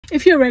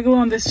If you're regular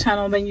on this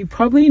channel, then you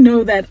probably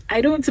know that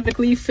I don't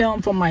typically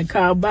film from my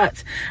car,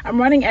 but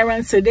I'm running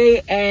errands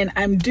today and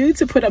I'm due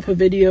to put up a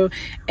video,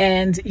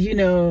 and you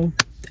know,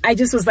 I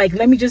just was like,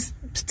 let me just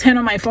turn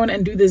on my phone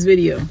and do this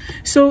video.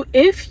 So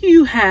if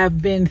you have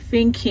been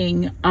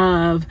thinking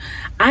of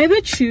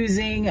either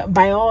choosing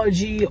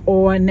biology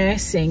or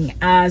nursing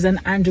as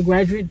an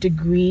undergraduate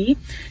degree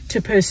to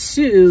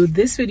pursue,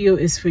 this video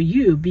is for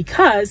you,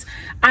 because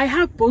I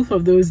have both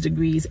of those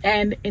degrees.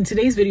 And in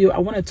today's video, I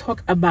want to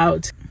talk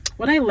about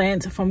what I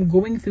learned from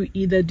going through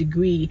either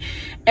degree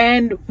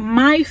and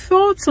my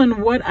thoughts on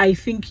what I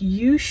think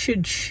you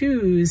should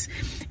choose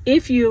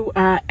if you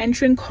are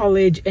entering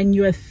college and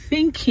you are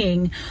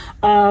thinking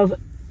of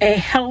a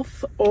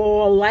health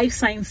or life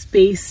science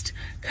based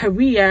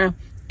career,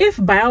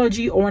 if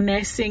biology or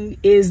nursing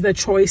is the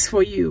choice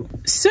for you.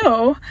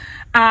 So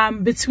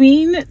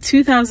between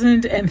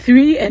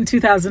 2003 and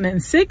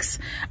 2006,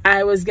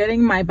 I was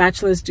getting my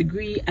bachelor's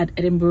degree at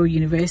Edinburgh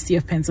University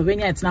of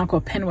Pennsylvania. It's now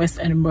called Penn West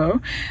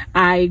Edinburgh.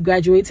 I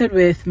graduated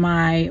with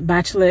my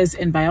bachelor's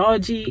in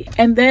biology,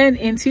 and then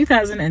in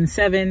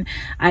 2007,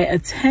 I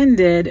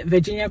attended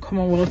Virginia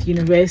Commonwealth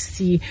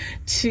University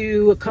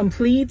to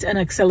complete an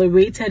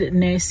accelerated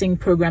nursing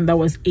program that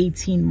was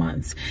 18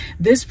 months.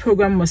 This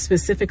program was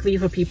specifically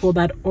for people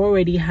that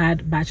already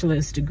had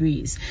bachelor's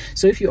degrees.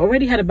 So if you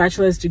already had a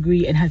bachelor's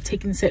degree and had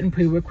taken certain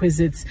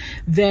prerequisites,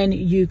 then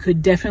you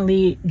could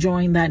definitely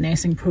join that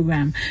nursing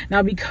program.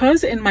 Now,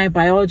 because in my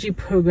biology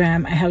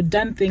program, I have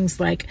done things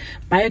like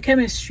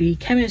biochemistry,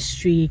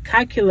 chemistry,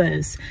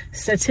 calculus,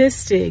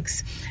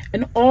 statistics,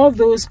 and all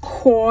those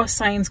core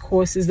science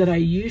courses that are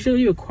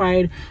usually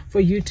required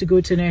for you to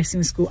go to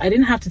nursing school, I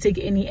didn't have to take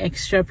any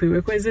extra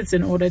prerequisites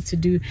in order to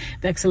do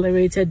the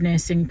accelerated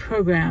nursing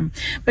program.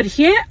 But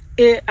here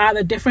are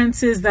the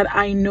differences that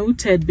I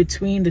noted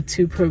between the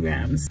two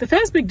programs. The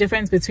first big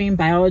difference between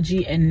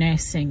biology and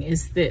nursing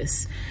is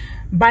this.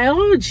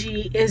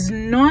 Biology is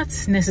not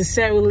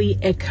necessarily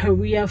a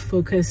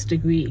career-focused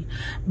degree.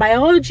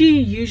 Biology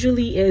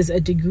usually is a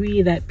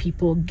degree that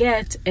people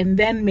get and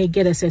then may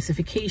get a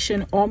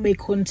certification or may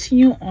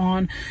continue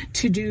on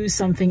to do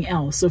something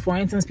else. So for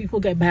instance, people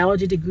get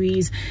biology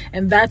degrees,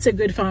 and that's a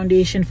good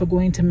foundation for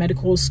going to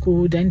medical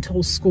school,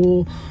 dental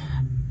school,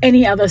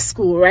 any other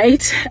school,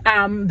 right?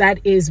 That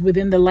is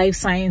within the life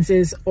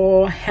sciences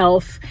or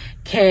health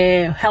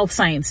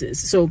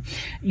sciences. So,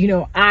 you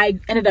know, I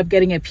ended up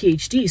getting a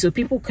PhD. So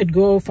people could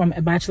go from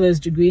a bachelor's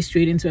degree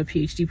straight into a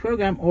PhD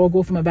program, or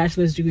go from a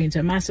bachelor's degree into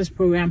a master's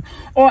program,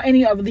 or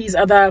any of these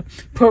other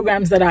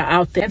programs that are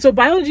out there. And so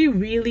biology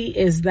really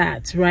is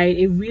that, right?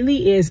 It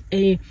really is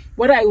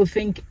what I would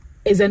think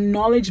is a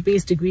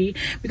knowledge-based degree,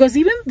 because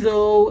even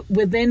though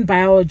within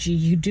biology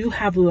you do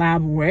have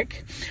lab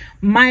work,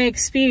 my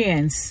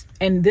experience,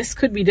 and this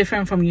could be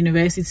different from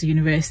university to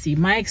university,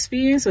 my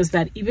experience was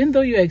that even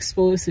though you're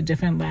exposed to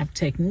different lab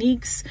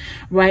techniques,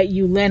 right,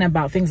 you learn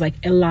about things like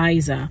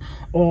ELISA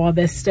or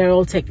the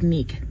sterile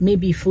technique,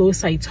 maybe flow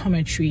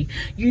cytometry,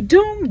 you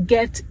don't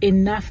get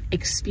enough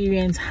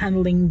experience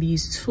handling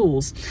these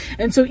tools.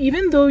 And so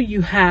even though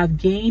you have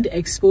gained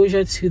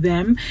exposure to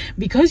them,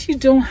 because you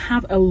don't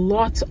have a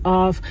lot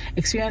of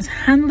experience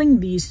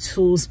handling these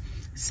tools,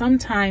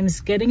 sometimes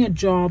getting a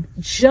job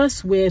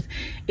just with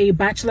a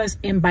bachelor's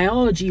in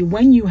biology,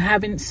 when you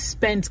haven't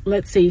spent,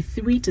 let's say,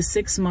 3 to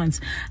 6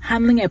 months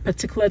handling a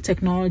particular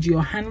technology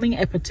or handling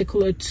a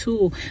particular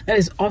tool that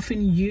is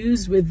often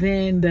used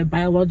within the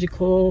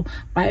biological,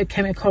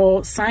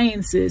 biochemical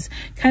sciences,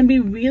 can be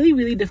really,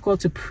 really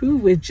difficult to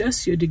prove with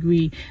just your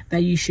degree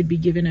that you should be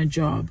given a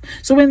job.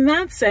 So in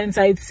that sense,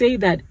 I'd say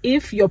that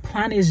if your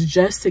plan is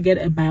just to get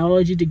a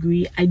biology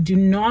degree, I do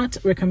not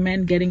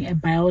recommend getting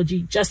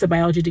just a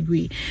biology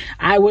degree.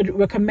 I would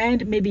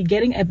recommend maybe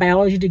getting a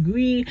biology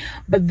degree,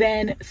 but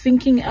then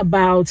thinking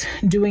about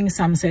doing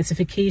some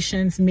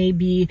certifications,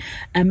 maybe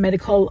a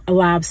medical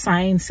lab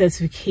science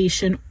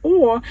certification,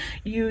 or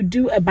you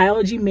do a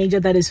biology major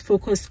that is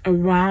focused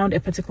around a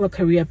particular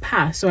career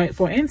path. So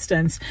for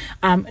instance,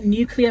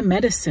 nuclear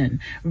medicine,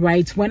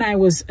 right? When I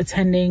was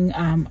attending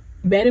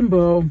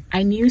Edinburgh,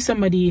 I knew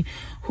somebody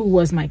who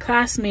was my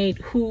classmate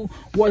who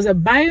was a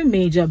bio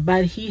major,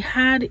 but he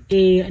had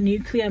a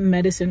nuclear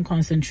medicine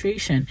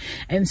concentration.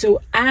 And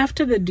so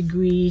after the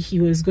degree, he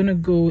was going to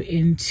go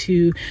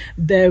into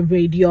the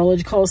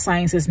radiological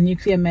sciences,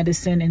 nuclear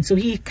medicine. And so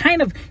he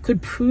kind of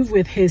could prove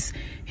with his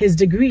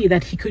degree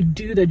that he could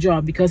do the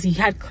job because he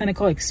had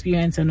clinical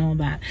experience and all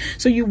that.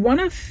 So you want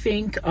to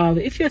think of,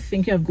 if you're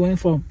thinking of going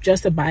for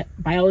just a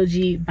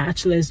biology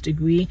bachelor's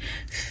degree,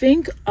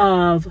 think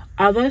of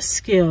other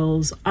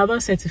skills, other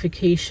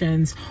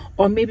certifications,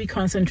 or maybe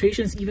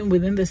concentrations even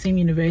within the same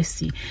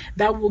university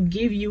that will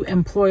give you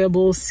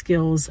employable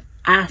skills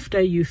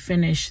after you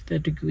finish the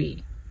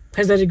degree.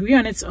 Because the degree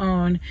on its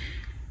own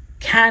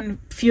can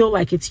feel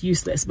like it's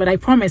useless, but I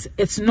promise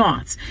it's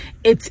not.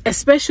 It's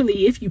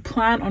especially if you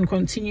plan on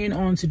continuing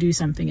on to do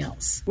something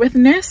else. With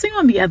nursing,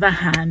 on the other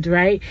hand,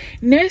 right,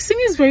 nursing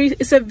is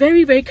it's a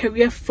very, very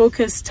career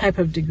focused type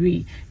of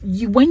degree.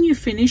 When you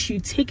finish, you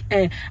take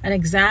an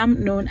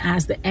exam known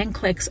as the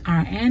NCLEX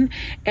RN,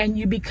 and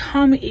you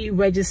become a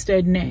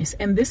registered nurse,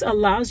 and this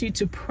allows you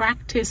to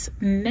practice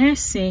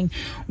nursing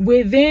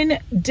within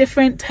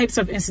different types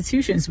of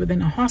institutions,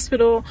 within a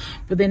hospital,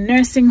 within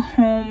nursing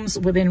homes,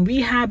 within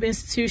rehab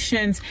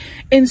institutions,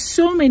 in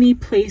so many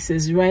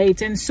places,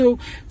 right? And so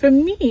for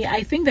me,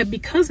 I think that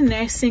because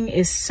nursing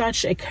is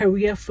such a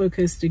career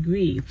focused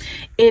degree,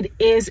 it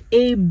is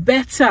a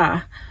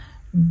better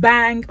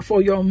bang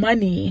for your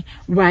money,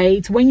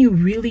 right? When you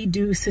really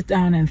do sit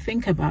down and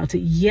think about it.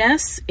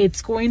 Yes,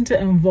 it's going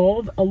to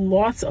involve a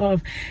lot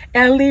of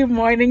early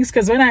mornings,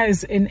 because when I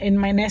was in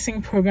my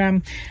nursing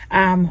program,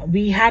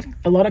 we had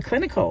a lot of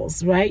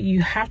clinicals, right?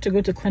 You have to go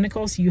to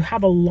clinicals. You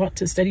have a lot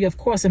to study. Of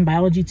course, in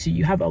biology too,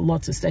 you have a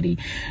lot to study.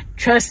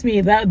 Trust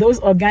me, that those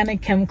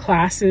organic chem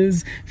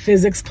classes,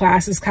 physics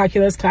classes,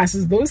 calculus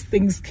classes, those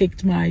things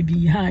kicked my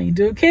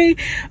behind, okay?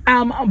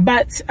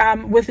 But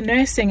with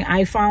nursing,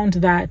 I found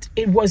that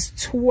it was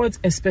towards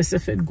a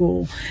specific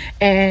goal,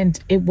 and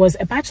it was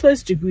a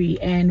bachelor's degree.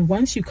 And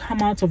once you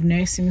come out of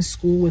nursing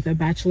school with a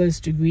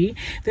bachelor's degree,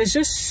 there's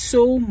just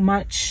so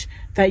much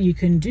that you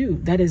can do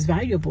that is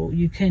valuable.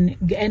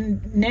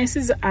 And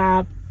nurses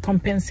are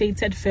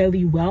compensated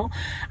fairly well.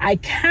 I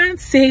can't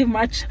say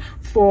much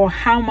for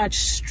how much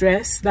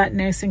stress that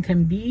nursing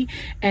can be,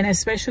 and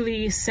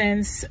especially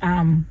since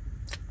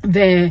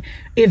the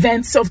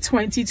events of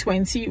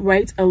 2020,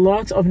 right? A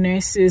lot of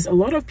nurses, a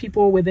lot of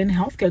people within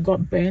healthcare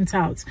got burnt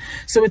out.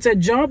 So it's a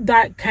job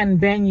that can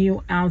burn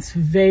you out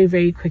very,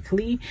 very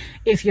quickly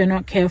if you're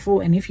not careful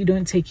and if you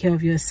don't take care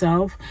of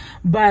yourself.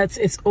 But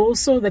it's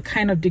also the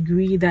kind of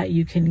degree that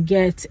you can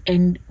get,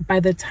 and by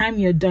the time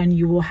you're done,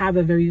 you will have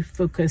a very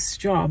focused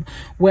job.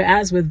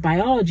 Whereas with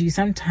biology,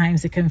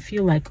 sometimes it can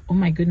feel like, oh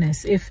my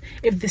goodness, if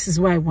this is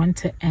where I want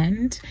to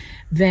end,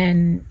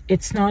 then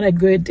it's not a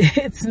good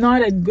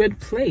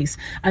place,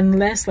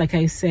 unless, like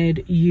I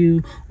said,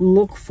 you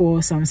look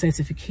for some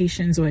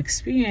certifications or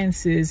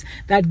experiences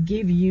that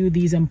give you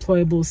these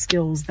employable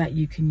skills that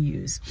you can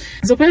use.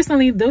 So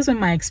personally, those are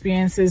my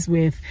experiences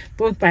with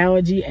both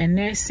biology and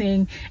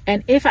nursing.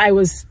 And if I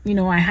was,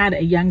 I had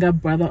a younger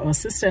brother or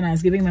sister and I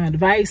was giving them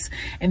advice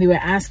and they were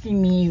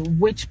asking me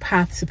which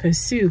path to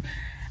pursue,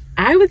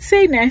 I would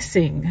say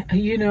nursing,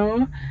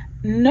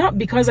 not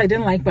because I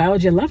didn't like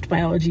biology. I loved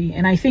biology,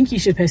 and I think you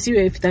should pursue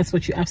it if that's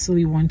what you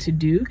absolutely want to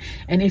do,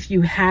 and if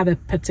you have a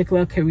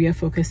particular career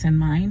focus in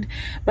mind.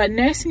 But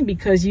nursing,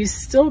 because you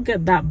still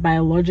get that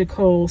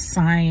biological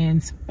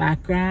science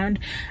background,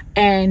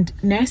 and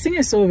nursing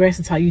is so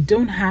versatile. You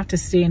don't have to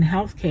stay in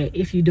healthcare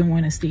if you don't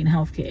want to stay in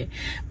healthcare,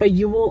 but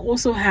you will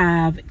also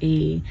have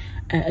a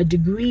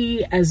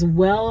degree as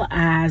well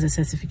as a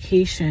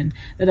certification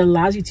that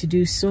allows you to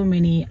do so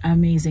many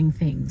amazing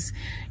things,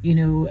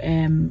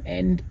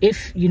 and if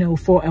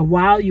for a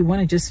while you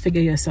want to just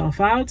figure yourself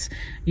out,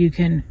 you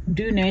can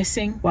do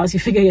nursing whilst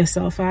you figure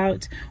yourself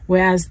out,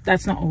 whereas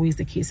that's not always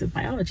the case with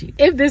biology.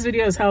 If this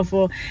video is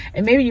helpful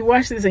and maybe you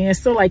watch this and you're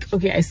still like,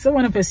 okay, I still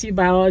want to pursue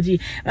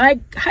biology, then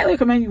I highly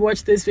recommend you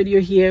watch this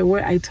video here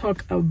where I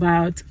talk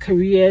about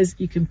careers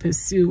you can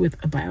pursue with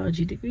a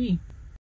biology degree.